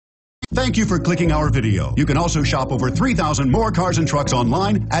Thank you for clicking our video. You can also shop over 3,000 more cars and trucks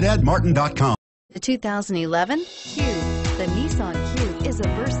online at edmartin.com. The 2011 Cube. The Nissan Cube is a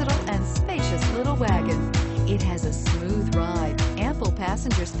versatile and spacious little wagon. It has a smooth ride, ample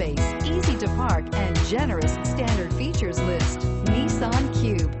passenger space, easy to park, and generous standard features list. Nissan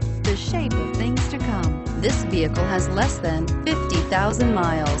Cube, the shape of things to come. This vehicle has less than 50,000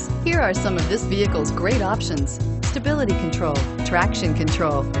 miles. Here are some of this vehicle's great options: stability control, traction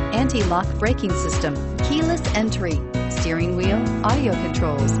control, anti-lock braking system, keyless entry, steering wheel audio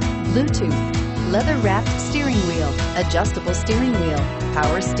controls, Bluetooth, leather-wrapped steering wheel, adjustable steering wheel,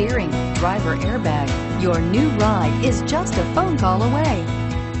 power steering, driver airbag. Your new ride is just a phone call away.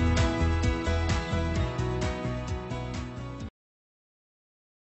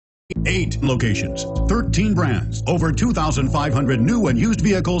 Eight locations, 13 brands, over 2,500 new and used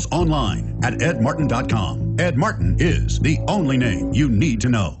vehicles online at edmartin.com. Ed Martin is the only name you need to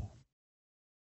know.